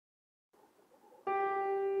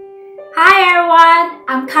everyone,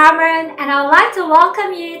 I'm Carmen and I would like to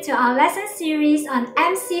welcome you to our lesson series on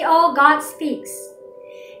MCO God Speaks.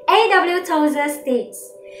 A.W. Tozer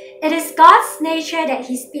states, "It is God's nature that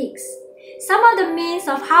He speaks. Some of the means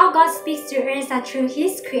of how God speaks to us are through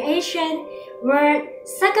His creation, word,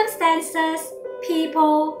 circumstances,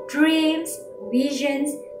 people, dreams,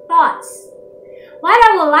 visions, thoughts." What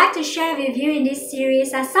I would like to share with you in this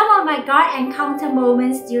series are some of my God encounter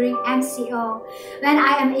moments during MCO, when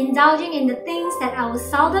I am indulging in the things that I would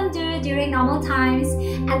seldom do during normal times,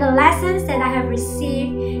 and the lessons that I have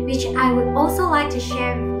received, which I would also like to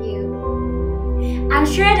share with you. I'm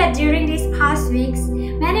sure that during these past weeks,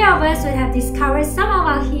 many of us would have discovered some of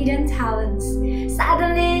our hidden talents.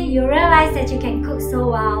 Suddenly, you realize that you can cook so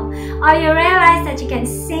well, or you realize that you can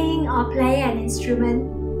sing or play an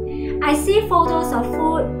instrument. I see photos of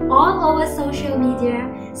food all over social media,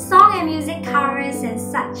 song and music covers and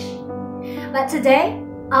such. But today,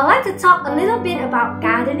 I'd like to talk a little bit about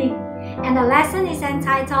gardening, and the lesson is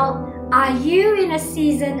entitled, "Are you in a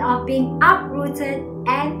season of being uprooted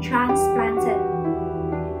and transplanted?"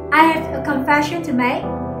 I have a confession to make.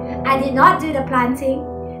 I did not do the planting.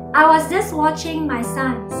 I was just watching my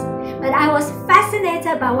sons, but I was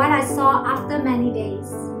fascinated by what I saw after many days.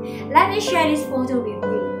 Let me share this photo with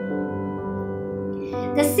you.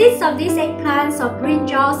 The seeds of these eggplants or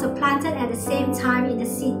brinjals were planted at the same time in the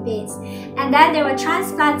seed beds, and then they were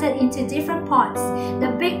transplanted into different pots,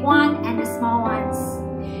 the big one and the small ones.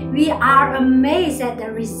 We are amazed at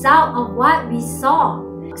the result of what we saw.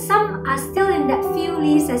 Some are still in that few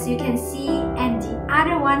leaves, as you can see, and the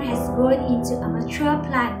other one has grown into a mature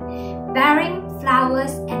plant, bearing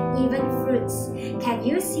flowers and even fruits. Can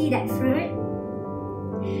you see that fruit?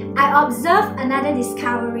 I observed another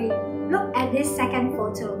discovery. Look at this second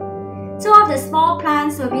photo. Two of the small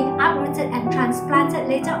plants were being uprooted and transplanted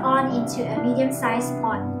later on into a medium-sized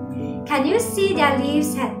pot. Can you see their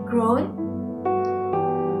leaves had grown?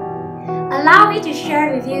 Allow me to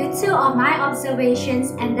share with you two of my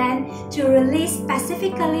observations and then to release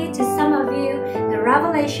specifically to some of you the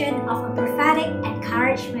revelation of a prophetic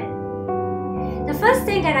encouragement. The first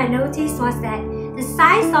thing that I noticed was that the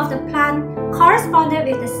size of the plant corresponded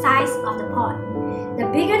with the size of the pot. The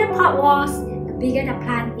bigger the pot was, the bigger the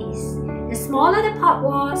plant is. The smaller the pot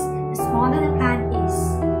was, the smaller the plant is.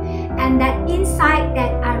 And that insight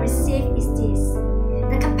that I received is this: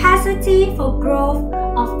 the capacity for growth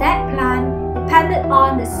of that plant depended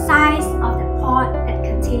on the size of the pot that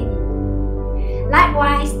contained it.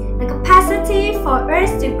 Likewise, the capacity for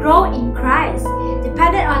us to grow in Christ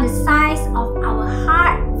depended on the size of our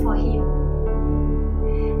heart for Him.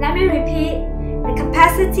 Let me repeat. The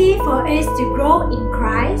capacity for us to grow in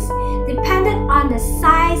Christ depended on the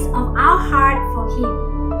size of our heart for Him.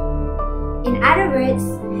 In other words,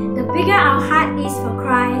 the bigger our heart is for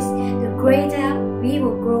Christ, the greater we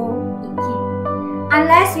will grow in Him.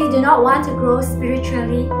 Unless we do not want to grow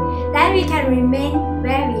spiritually, then we can remain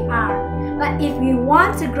where we are. But if we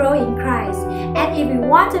want to grow in Christ, and if we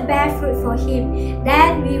want to bear fruit for Him,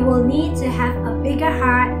 then we will need to have a bigger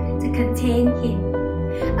heart to contain Him.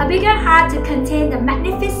 A bigger heart to contain the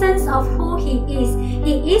magnificence of who He is.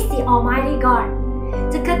 He is the Almighty God.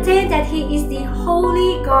 To contain that He is the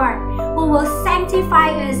Holy God who will sanctify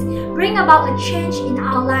us, bring about a change in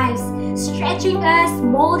our lives, stretching us,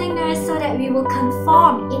 molding us so that we will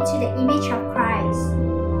conform into the image of Christ.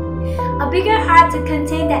 A bigger heart to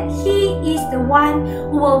contain that He is the one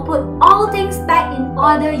who will put all things back in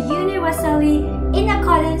order universally in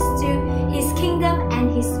accordance to His kingdom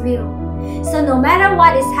and His will. So no matter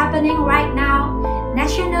what is happening right now,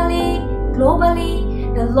 nationally,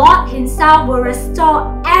 globally, the Lord Himself will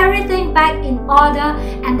restore everything back in order,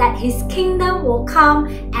 and that His kingdom will come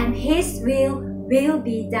and His will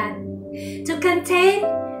be done. To contain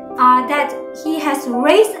that He has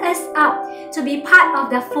raised us up to be part of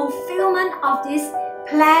the fulfillment of this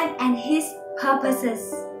plan and His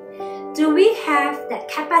purposes. Do we have that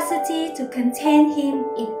capacity to contain Him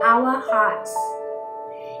in our hearts?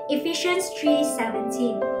 Ephesians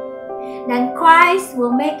 3:17. Then Christ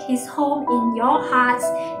will make His home in your hearts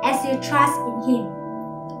as you trust in Him.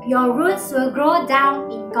 Your roots will grow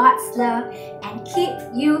down in God's love and keep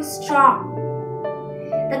you strong.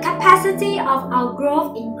 The capacity of our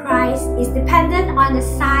growth in Christ is dependent on the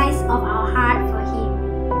size of our heart for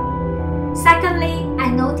Him. Secondly,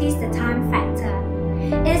 I noticed the time factor.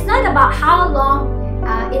 It is not about how long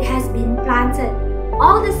it has been planted.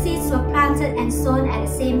 All the seeds were planted and sown at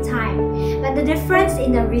the same time, but the difference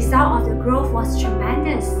in the result of the growth was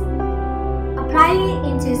tremendous. Applying it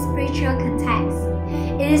into spiritual context,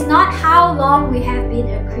 it is not how long we have been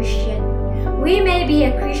a Christian. We may be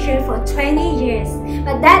a Christian for 20 years,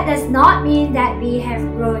 but that does not mean that we have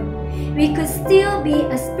grown. We could still be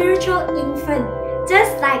a spiritual infant,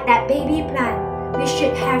 just like that baby plant. We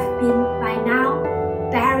should have been by now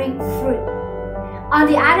bearing fruit. On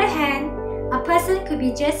the other hand, a person could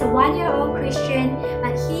be just a 1-year-old Christian,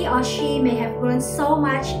 but he or she may have grown so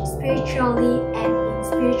much spiritually and in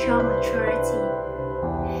spiritual maturity.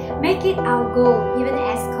 Make it our goal, even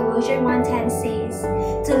as Colossians 1:10 says,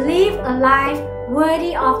 to live a life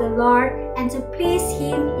worthy of the Lord and to please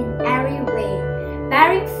Him in every way,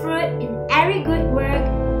 bearing fruit in every good work,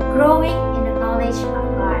 growing in the knowledge of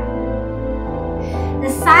God. The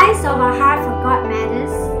size of our heart for God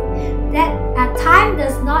matters. That time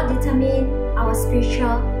does not determine our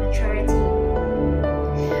spiritual maturity.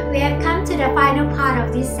 We have come to the final part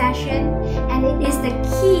of this session, and it is the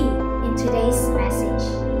key in today's message.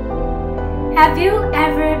 Have you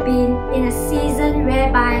ever been in a season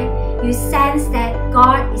whereby you sense that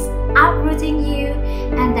God is uprooting you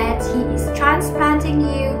and that He is transplanting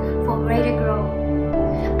you for greater growth?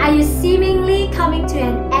 Are you seemingly coming to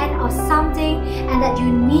an end of something and that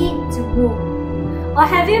you need to move? Or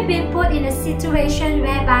have you been put in a situation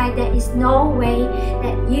whereby there is no way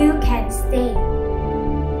that you can stay?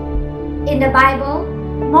 In the Bible,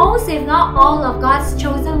 most if not all of God's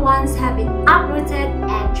chosen ones have been uprooted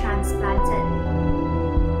and transplanted.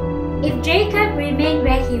 If Jacob remained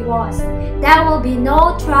where he was, there will be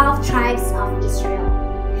no 12 tribes of Israel.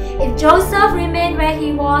 If Joseph remained where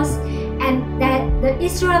he was, and that the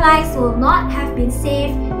Israelites will not have been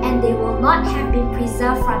saved and they will not have been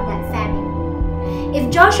preserved from that famine. If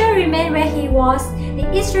Joshua remained where he was, the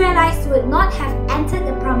Israelites would not have entered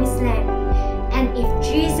the promised land. And if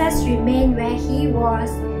Jesus remained where he was,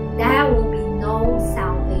 there will be no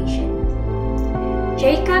salvation.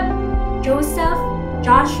 Jacob, Joseph,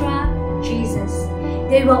 Joshua, Jesus,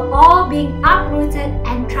 they were all being uprooted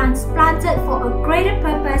and transplanted for a greater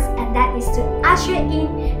purpose, and that is to usher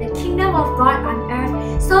in the kingdom of God on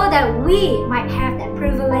earth so that we might have that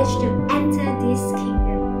privilege to enter this kingdom.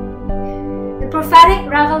 The prophetic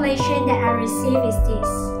revelation that I received is this.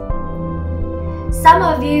 Some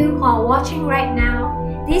of you who are watching right now,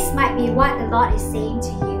 this might be what the Lord is saying to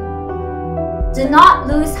you. Do not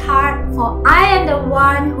lose heart, for I am the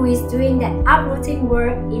one who is doing that uprooting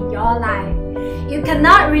work in your life. You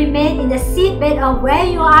cannot remain in the seedbed of where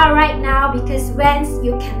you are right now, because whence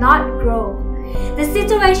you cannot grow. The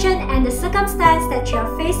situation and the circumstance that you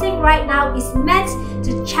are facing right now is meant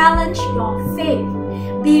to challenge your faith.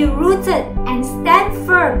 Be rooted and stand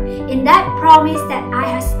firm in that promise that I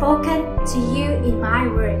have spoken to you in my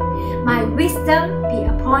word. My wisdom be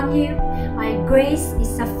upon you, my grace is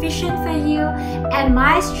sufficient for you, and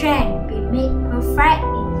my strength be made perfect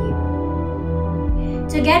in you.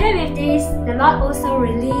 Together with this, the Lord also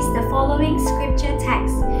released the following scripture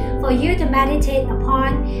text for you to meditate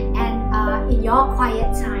upon and in your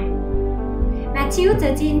quiet time. Matthew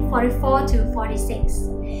 13:44-46.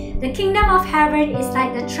 The kingdom of heaven is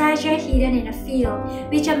like the treasure hidden in a field,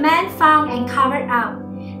 which a man found and covered up.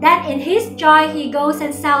 Then in his joy he goes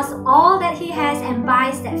and sells all that he has and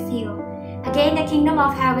buys that field. Again, the kingdom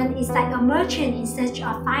of heaven is like a merchant in search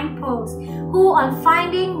of fine pearls, who on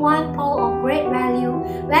finding one pearl of great value,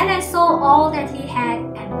 went and sold all that he had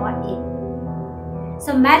and bought it.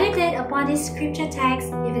 So meditate upon this scripture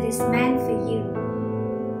text if it is meant for you.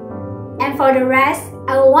 And for the rest,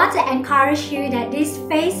 I want to encourage you that this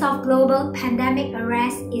phase of global pandemic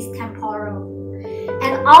arrest is temporal.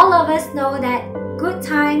 And all of us know that good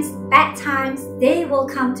times, bad times, they will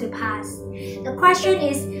come to pass. The question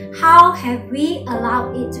is, how have we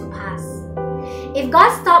allowed it to pass? If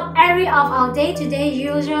God stopped every of our day-to-day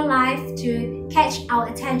usual life to catch our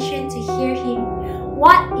attention to hear Him,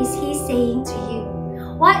 what is He saying to you?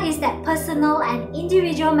 What is that personal and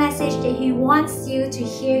individual message that He wants you to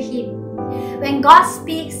hear Him? When God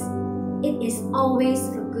speaks, it is always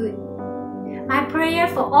for good. My prayer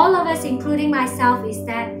for all of us, including myself, is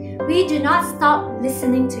that we do not stop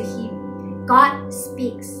listening to Him. God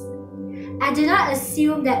speaks. I do not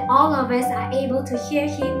assume that all of us are able to hear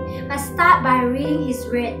Him, but start by reading His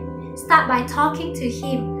word. Start by talking to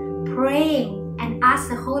Him, praying, and ask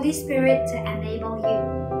the Holy Spirit to enable you.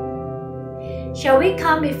 Shall we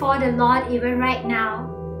come before the Lord even right now?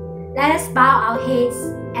 Let us bow our heads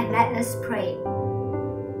and let us pray.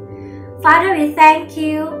 Father, we thank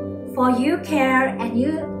you for you care and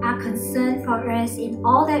you are concerned for us in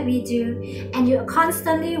all that we do, and you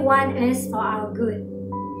constantly want us for our good.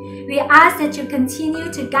 We ask that you continue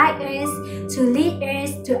to guide us, to lead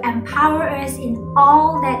us, to empower us in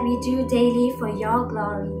all that we do daily for your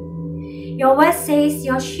glory. Your word says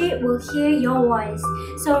your sheep will hear your voice.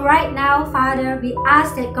 So right now, Father, we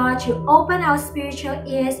ask that God you open our spiritual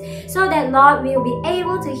ears so that, Lord, we will be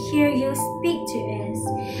able to hear you speak to us.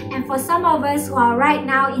 And for some of us who are right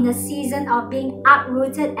now in a season of being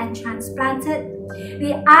uprooted and transplanted,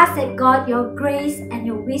 we ask that, God, your grace and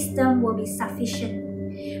your wisdom will be sufficient.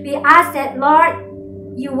 We ask that,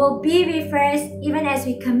 Lord, you will be with us even as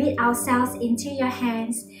we commit ourselves into your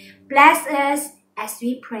hands. Bless us as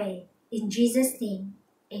we pray. In Jesus' name,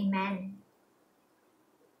 amen.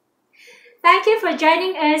 Thank you for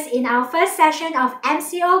joining us in our first session of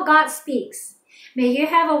MCO God Speaks. May you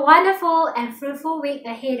have a wonderful and fruitful week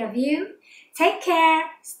ahead of you. Take care,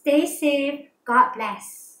 stay safe, God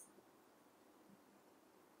bless.